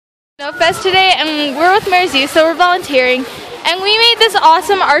Fest today, and we're with Marzi, so we're volunteering, and we made this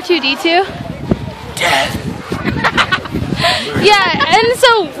awesome R2-D2. Death. Yeah, and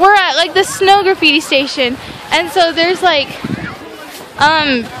so we're at like the snow graffiti station, and so there's like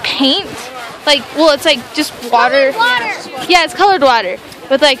paint, like, well, it's like just water. Yeah, it's colored water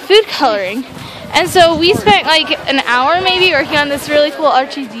with like food coloring, and so we spent like an hour maybe working on this really cool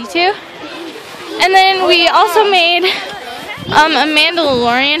R2-D2, and then we also made a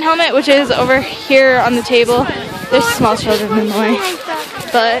Mandalorian helmet, which is over here on the table. There's small children in the way,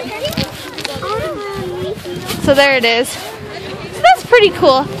 but so there it is. So that's pretty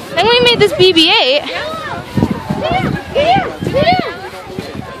cool. Then we made this BB-8.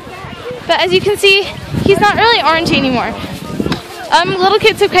 But as you can see, he's not really orange anymore. Little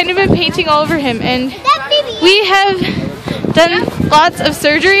kids have kind of been painting all over him, and we have done lots of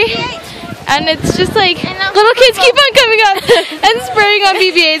surgery. And it's just like, little kids keep on coming up and spraying on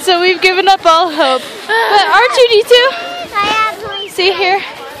BB-8, so we've given up all hope. But R2-D2, see here,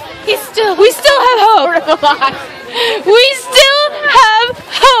 we still have hope. We still have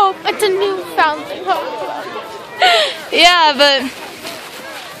hope. It's a newfound hope. Yeah, but,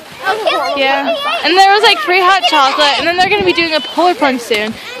 yeah. And there was like free hot chocolate, and then they're going to be doing a polar plunge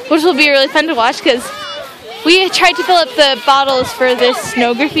soon, which will be really fun to watch because we tried to fill up the bottles for this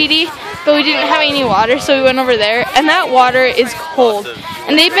snow graffiti, but we didn't have any water, so we went over there, and that water is cold.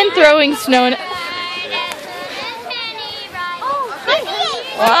 And they've been throwing snow in it.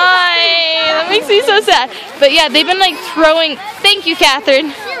 Why? That makes me so sad. But yeah, they've been like throwing, thank you,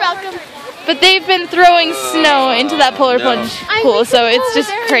 Catherine. You're welcome. But they've been throwing snow into that polar plunge pool, so it's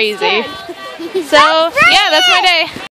just crazy. So, yeah, that's my day.